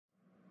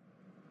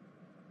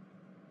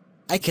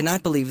I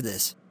cannot believe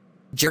this.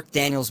 Jerk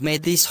Daniels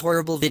made these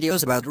horrible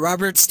videos about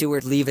Robert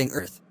Stewart leaving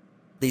Earth.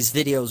 These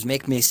videos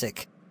make me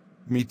sick.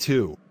 Me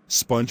too,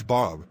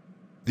 SpongeBob.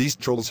 These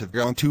trolls have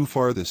gone too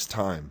far this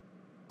time.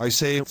 I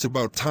say it's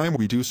about time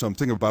we do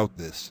something about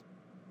this.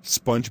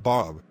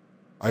 SpongeBob,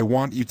 I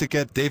want you to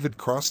get David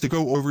Cross to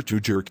go over to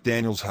Jerk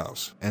Daniels'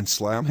 house and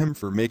slam him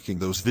for making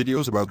those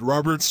videos about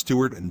Robert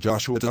Stewart and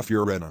Joshua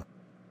Dufurrena.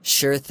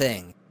 Sure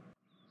thing.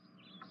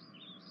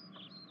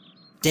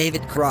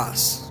 David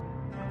Cross,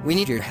 we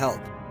need your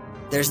help.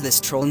 There's this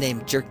troll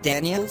named Jerk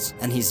Daniels,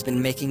 and he's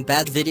been making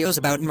bad videos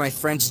about my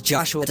friends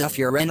Joshua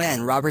Dufurrena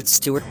and Robert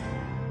Stewart.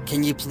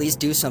 Can you please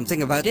do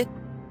something about it?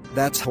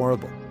 That's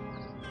horrible.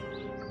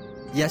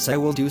 Yes, I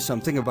will do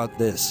something about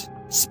this,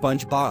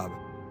 SpongeBob.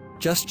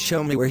 Just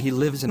show me where he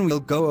lives and we'll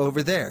go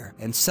over there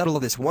and settle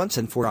this once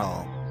and for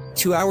all.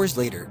 2 hours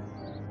later.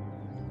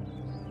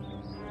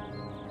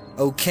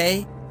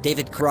 Okay,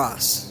 David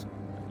Cross.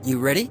 You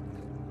ready?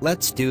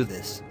 Let's do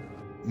this.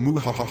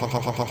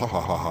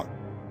 Muhahahahahahaha.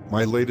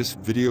 My latest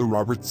video,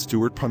 Robert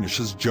Stewart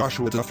punishes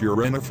Joshua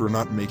Dufurrena for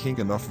not making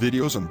enough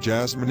videos on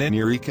Jasmine and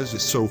Eureka's,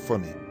 is so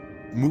funny.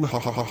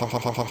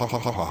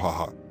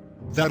 Muhahahahahahahaha.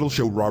 That'll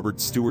show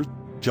Robert Stewart,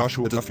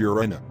 Joshua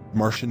Dufurrena,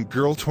 Martian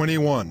Girl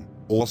 21,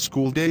 Old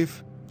School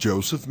Dave,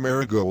 Joseph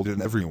Marigold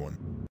and everyone.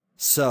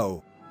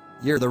 So,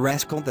 you're the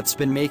rascal that's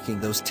been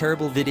making those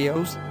terrible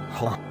videos?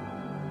 Huh?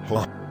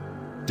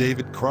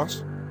 David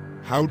Cross?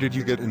 How did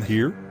you get in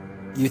here?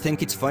 You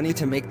think it's funny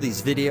to make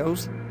these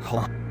videos?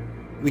 Huh?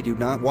 We do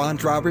not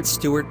want Robert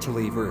Stewart to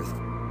leave Earth.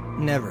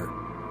 Never.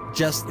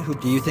 Just who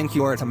do you think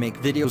you are to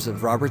make videos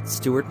of Robert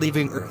Stewart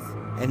leaving Earth,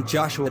 and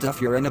Joshua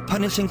Dufurrena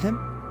punishing him?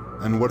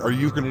 And what are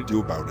you gonna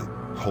do about it?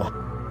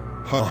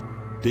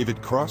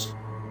 David Cross?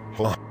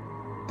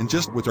 And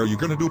just what are you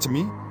gonna do to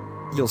me?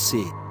 You'll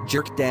see,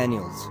 Jerk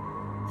Daniels.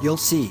 You'll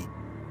see.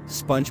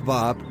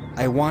 SpongeBob,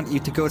 I want you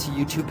to go to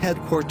YouTube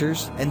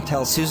headquarters and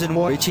tell Susan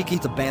Wojcicki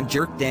to ban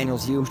Jerk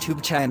Daniels'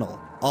 YouTube channel,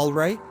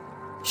 alright?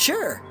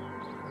 Sure.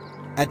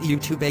 At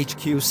YouTube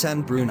HQ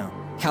San Bruno,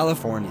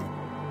 California.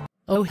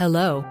 Oh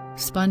hello,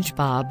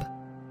 SpongeBob.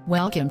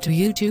 Welcome to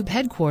YouTube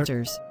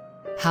headquarters.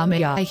 How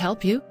may I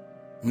help you?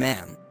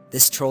 Man,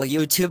 this troll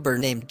YouTuber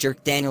named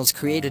Jerk Daniels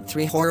created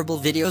 3 horrible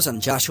videos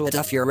on Joshua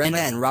Dufurrena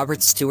and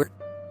Robert Stewart.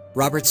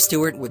 Robert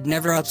Stewart would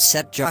never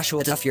upset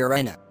Joshua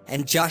Dufurrena,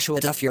 and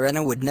Joshua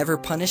Dufurrena would never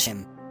punish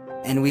him.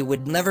 And we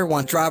would never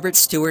want Robert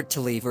Stewart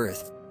to leave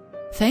Earth.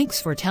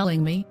 Thanks for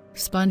telling me,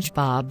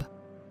 SpongeBob.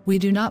 We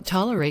do not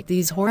tolerate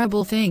these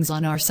horrible things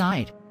on our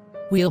side.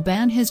 We'll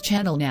ban his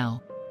channel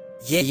now.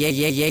 Yeah.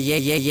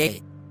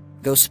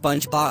 Go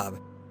SpongeBob.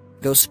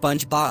 Go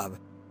SpongeBob.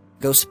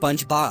 Go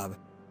SpongeBob.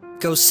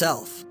 Go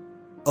self.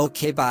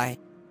 Okay, bye.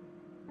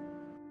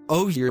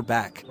 Oh, you're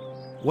back.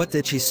 What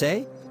did she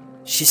say?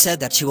 She said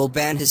that she will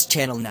ban his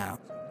channel now.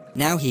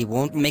 Now he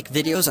won't make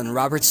videos on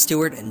Robert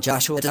Stewart and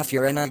Joshua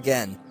Dufurrena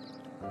again.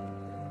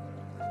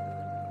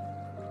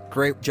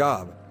 Great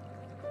job.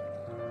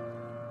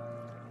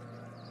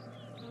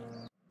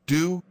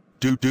 Do.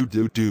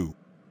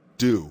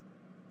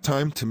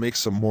 Time to make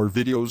some more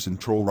videos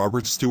and troll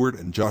Robert Stewart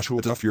and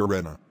Joshua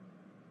Dufurrena.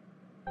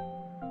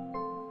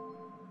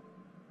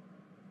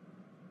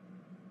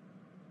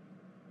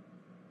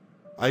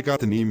 I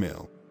got an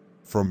email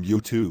from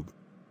YouTube.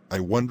 I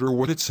wonder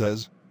what it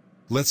says.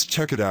 Let's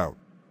check it out.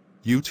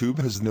 YouTube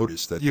has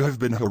noticed that you have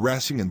been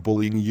harassing and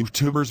bullying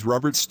YouTubers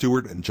Robert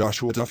Stewart and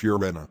Joshua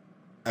Dufurrena.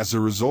 As a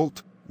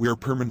result, we are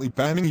permanently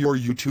banning your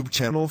YouTube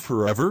channel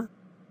forever?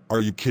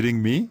 Are you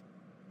kidding me?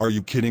 Are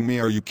you kidding me?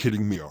 Are you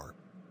kidding me? Are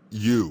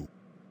you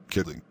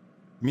kidding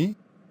me?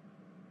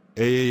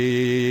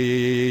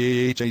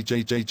 H